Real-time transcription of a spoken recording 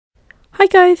Hi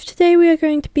guys, today we are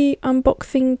going to be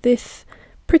unboxing this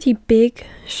pretty big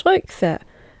Schleich set.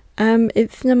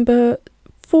 It's number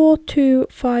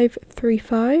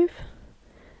 42535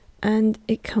 and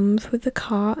it comes with the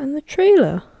car and the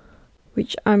trailer,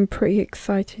 which I'm pretty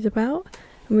excited about.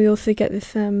 And we also get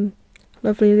this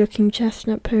lovely looking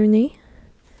chestnut pony.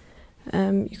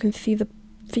 You can see the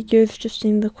figures just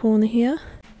in the corner here.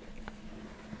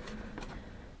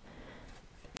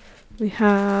 We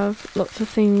have lots of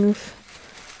things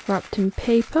wrapped in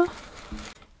paper.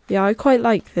 Yeah, I quite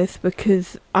like this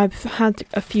because I've had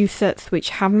a few sets which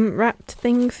haven't wrapped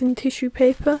things in tissue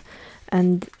paper,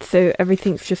 and so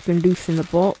everything's just been loose in the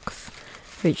box,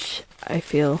 which I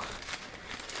feel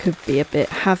could be a bit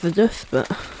hazardous, but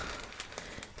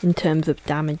in terms of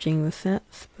damaging the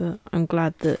sets. But I'm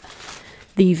glad that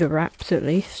these are wrapped at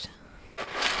least.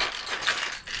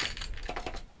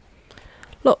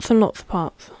 Lots and lots of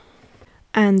parts.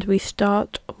 And we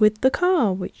start with the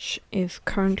car, which is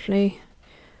currently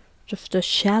just a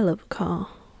shell of a car.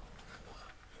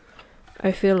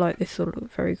 I feel like this will look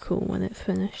very cool when it's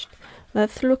finished.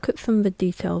 Let's look at some of the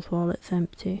details while it's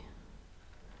empty.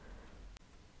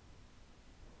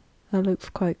 That looks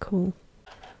quite cool.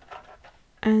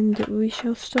 And we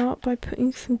shall start by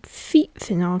putting some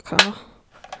seats in our car.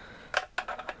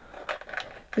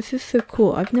 This is so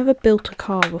cool. I've never built a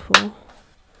car before.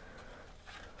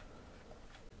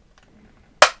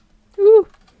 Ooh!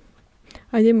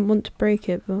 I didn't want to break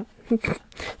it, but to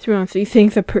be honest, these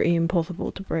things are pretty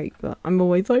impossible to break, but I'm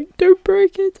always like, don't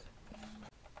break it!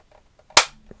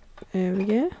 There we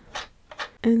go.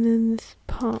 And then this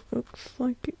part looks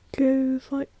like it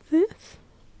goes like this.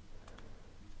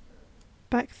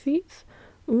 Back seats.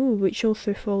 Ooh, which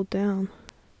also fold down.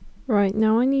 Right,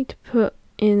 now I need to put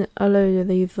in a load of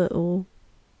these little,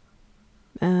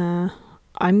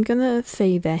 I'm gonna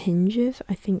say they're hinges.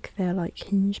 I think they're like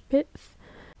hinge bits.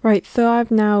 Right, so I've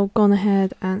now gone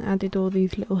ahead and added all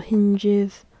these little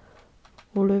hinges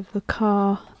all over the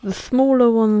car. The smaller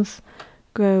ones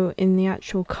go in the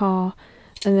actual car,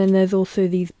 and then there's also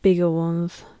these bigger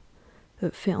ones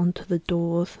that fit onto the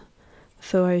doors.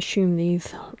 So I assume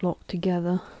these lock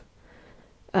together.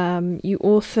 You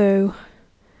also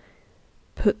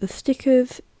put the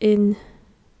stickers in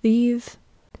these.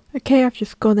 Okay, I've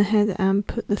just gone ahead and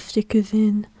put the stickers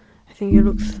in. I think it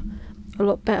looks a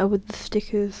lot better with the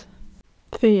stickers.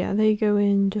 So yeah, they go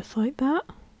in just like that.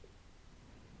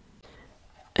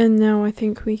 And now I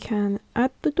think we can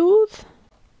add the doors.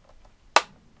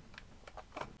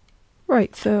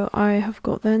 Right, so I have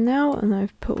got there now and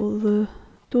I've put all the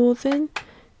doors in.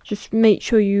 Just make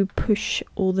sure you push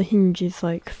all the hinges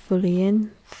like fully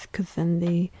in, because then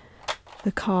the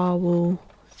car will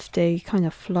stay kind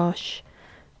of flush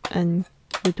and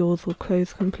the doors will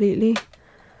close completely.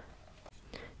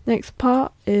 Next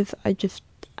part is I just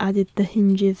added the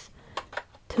hinges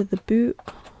to the boot.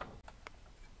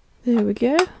 There we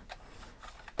go.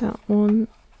 That one,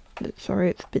 sorry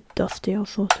it's a bit dusty, I'll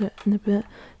sort it in a bit.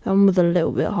 That one was a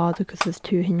little bit harder because there's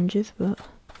two hinges, but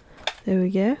there we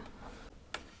go.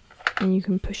 And you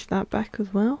can push that back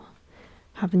as well.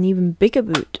 Have an even bigger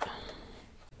boot.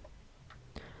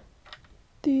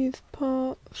 These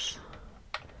parts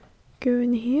go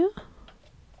in here,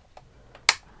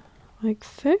 like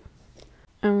so.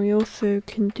 And we also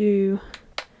can do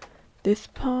this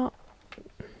part,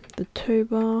 the tow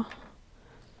bar.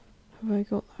 Have I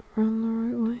got that round the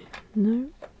right way? No.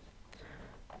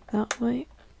 That way.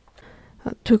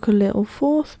 That took a little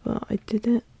force, but I did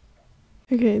it.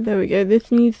 Okay, there we go.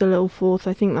 This needs a little force.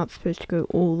 I think that's supposed to go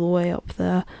all the way up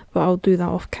there, but I'll do that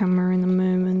off camera in a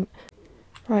moment.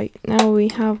 Right, now we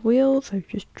have wheels. I've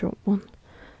just dropped one.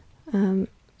 So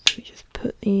we just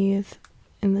put these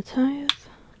in the tyres.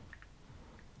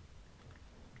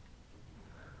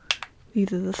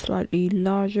 These are the slightly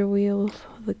larger wheels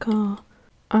of the car.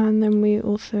 And then we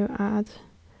also add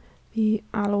the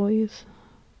alloys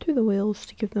to the wheels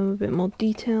to give them a bit more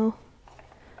detail.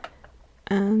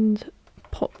 And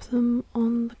pop them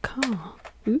on the car.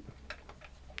 Oop.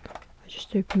 I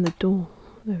just opened the door.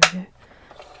 There we go.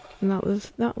 And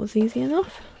that was easy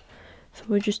enough. So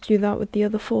we'll just do that with the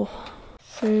other four.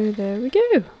 So there we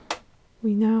go.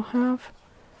 We now have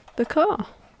the car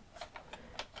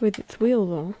with its wheels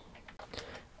on.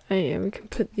 Oh yeah, we can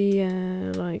put the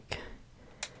like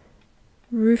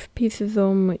roof pieces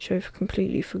on, which I've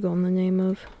completely forgotten the name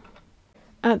of.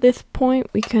 At this point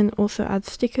we can also add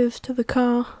stickers to the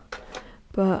car,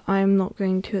 but I am not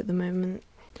going to at the moment.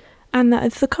 And that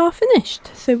is the car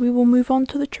finished, so we will move on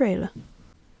to the trailer.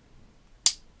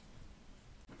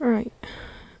 Right,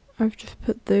 I've just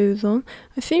put those on.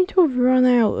 I seem to have run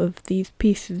out of these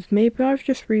pieces. Maybe I've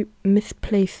just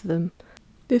misplaced them.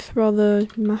 This rather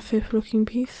massive looking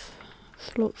piece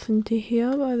slots into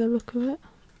here by the look of it.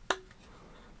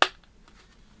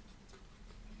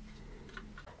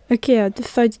 Okay, I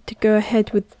decided to go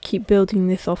ahead with keep building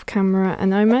this off camera,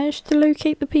 and I managed to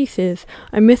locate the pieces.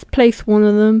 I misplaced one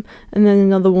of them, and then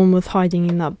another one was hiding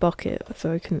in that bucket,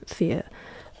 so I couldn't see it.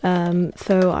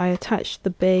 So I attached the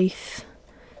base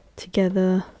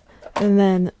together, and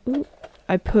then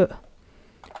I put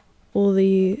all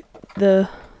the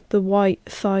white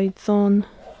sides on,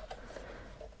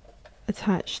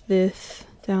 attach this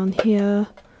down here,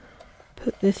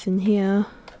 put this in here,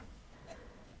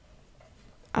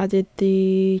 added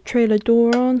the trailer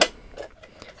door on,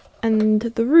 and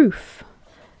the roof,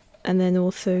 and then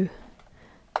also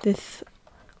this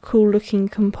cool looking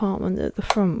compartment at the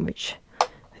front, which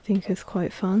I think is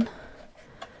quite fun.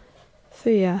 So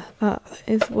yeah, that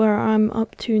is where I'm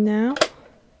up to now.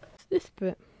 This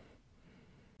bit,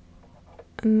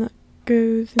 and that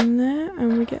goes in there,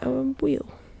 and we get a wheel.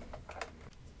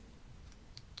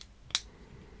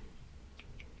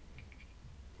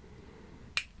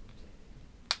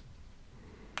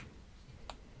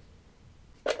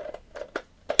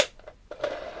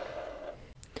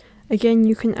 Again,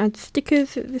 you can add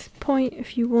stickers at this point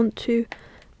if you want to,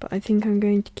 but I think I'm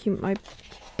going to keep my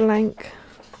blank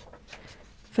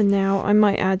for now. I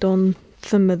might add on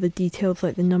some of the details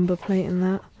like the number plate and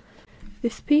that.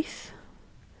 This piece,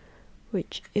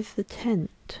 which is the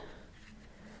tent,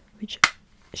 which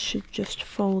should just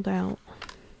fold out.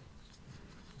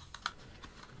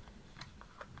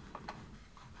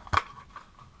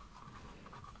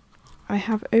 I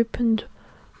have opened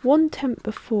one tent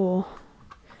before,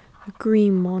 a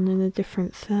green one in a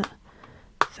different set,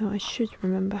 so I should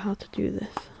remember how to do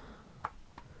this.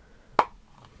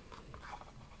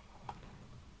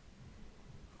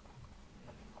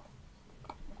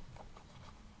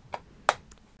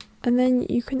 And then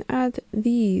you can add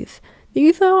these.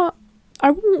 These are,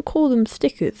 I wouldn't call them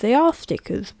stickers. They are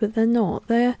stickers, but they're not.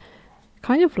 They're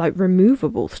kind of like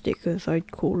removable stickers,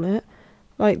 I'd call it.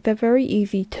 Like, they're very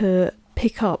easy to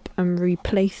pick up and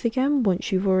replace again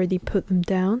once you've already put them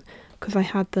down, because I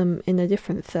had them in a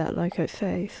different set, like I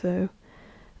say, so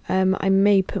I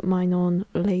may put mine on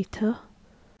later.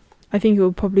 I think it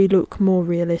will probably look more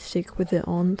realistic with it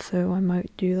on, so I might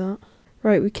do that.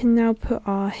 Right, we can now put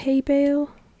our hay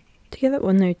bale together.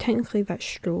 Well, no, technically that's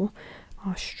straw.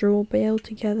 Our straw bale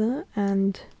together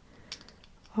and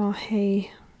our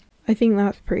hay. I think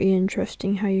that's pretty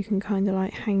interesting how you can kind of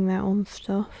like hang that on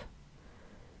stuff.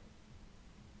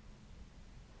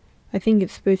 I think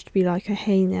it's supposed to be like a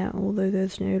hay net, although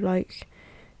there's no like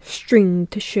string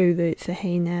to show that it's a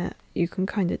hay net. You can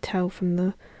kind of tell from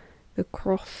the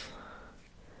cross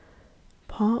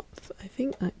parts. I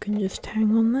think that can just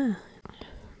hang on there.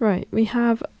 Right, we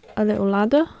have a little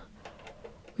ladder,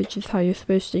 which is how you're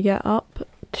supposed to get up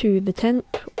to the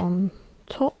tent on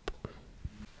top.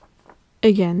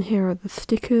 Again, here are the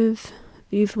stickers.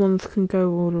 These ones can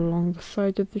go all along the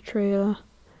side of the trailer,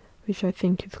 which I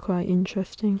think is quite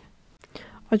interesting.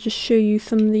 I'll just show you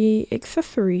some of the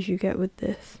accessories you get with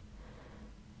this.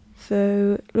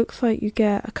 So it looks like you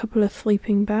get a couple of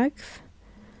sleeping bags.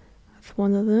 That's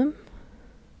one of them.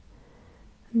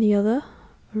 And the other,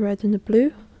 a red and a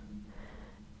blue.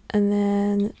 And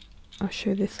then I'll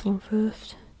show this one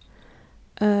first.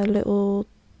 A little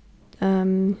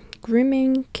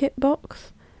grooming kit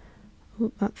box.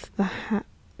 Oh, that's the hat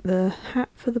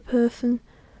for the person.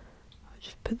 I'll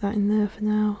just put that in there for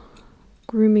now.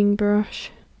 Grooming brush.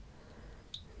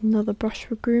 Another brush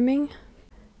for grooming.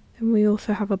 Then we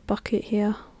also have a bucket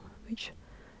here, which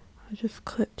I'll just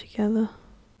clip together.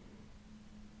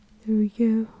 There we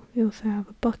go. We also have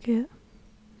a bucket.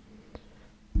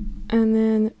 And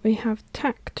then we have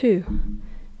tack too.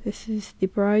 This is the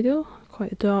bridle,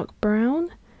 quite a dark brown,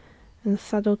 and the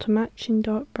saddle to match in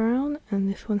dark brown, and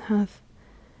this one has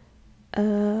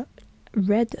a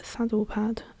red saddle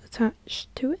pad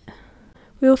attached to it.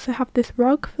 We also have this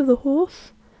rug for the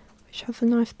horse, which has a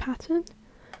nice pattern,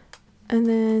 and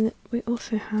then we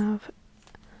also have,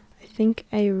 I think,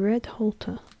 a red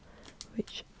halter,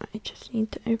 which I just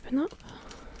need to open up.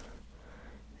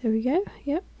 There we go.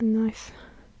 Yep, nice.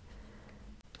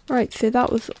 Right, so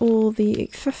that was all the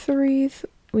accessories.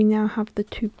 We now have the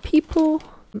two people.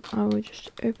 I will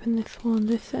just open this one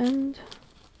this end.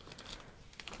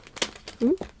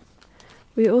 Ooh.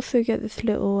 We also get this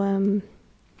little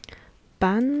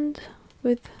band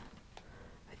with,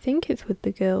 I think it's with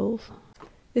the girls.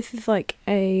 This is like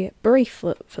a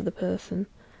bracelet for the person.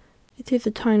 It is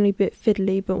a tiny bit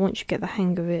fiddly, but once you get the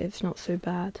hang of it, it's not so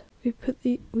bad. We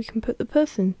can put the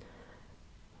person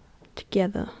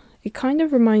together It kind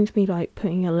of reminds me like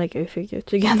putting a Lego figure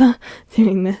together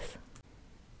doing this.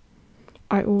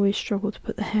 I always struggle to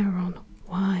put the hair on.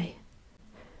 Why?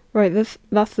 Right,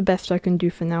 that's the best I can do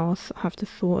for now. I'll have to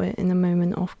sort it in a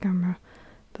moment off camera.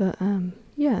 But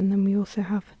yeah, and then we also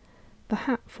have the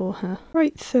hat for her.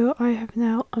 Right, so I have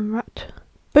now unwrapped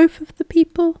both of the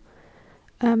people.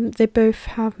 They both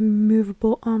have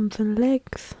movable arms and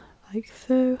legs, like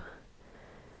so.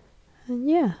 And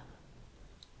yeah,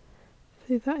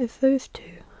 so that is those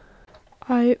two.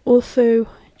 I also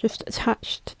just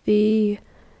attached the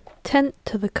tent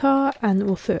to the car and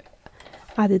also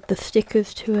added the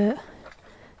stickers to it.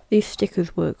 These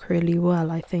stickers work really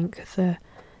well, I think, because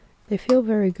they feel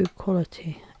very good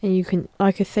quality. And you can,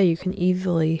 like I say, you can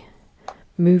easily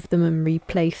move them and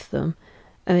replace them.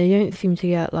 And they don't seem to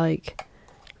get like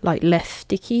less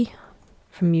sticky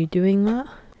from you doing that.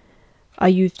 I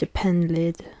used a pen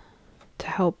lid to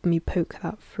help me poke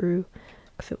that through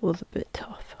because it was a bit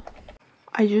tough.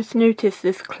 I just noticed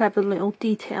this clever little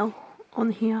detail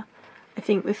on here. I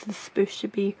think this is supposed to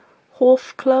be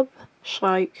Horse Club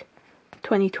Schleich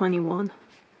 2021,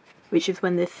 which is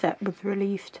when this set was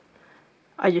released.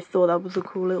 I just thought that was a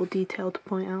cool little detail to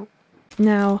point out.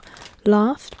 Now,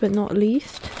 last but not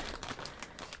least,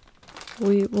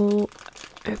 we will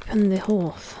open the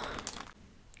horse.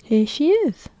 Here she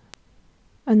is.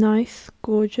 A nice,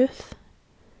 gorgeous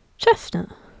chestnut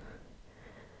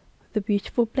with a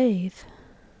beautiful blaze.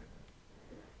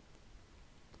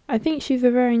 I think she's a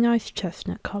very nice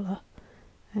chestnut colour,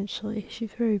 actually.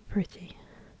 She's very pretty.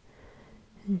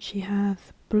 And she has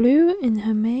blue in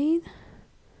her mane.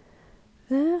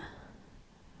 There.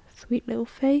 Sweet little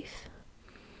face.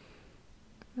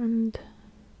 And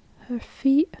her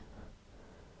feet.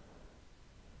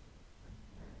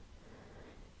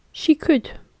 She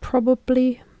could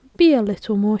probably be a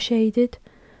little more shaded,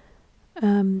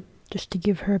 just to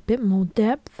give her a bit more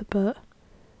depth, but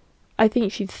I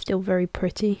think she's still very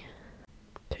pretty.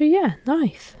 So yeah,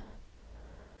 nice.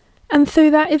 And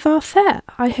so that is our set.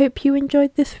 I hope you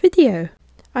enjoyed this video.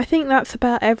 I think that's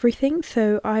about everything,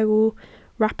 so I will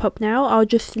wrap up now. I'll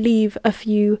just leave a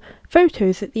few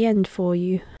photos at the end for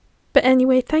you. But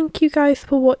anyway, thank you guys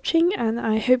for watching, and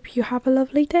I hope you have a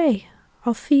lovely day.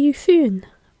 I'll see you soon.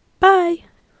 Bye!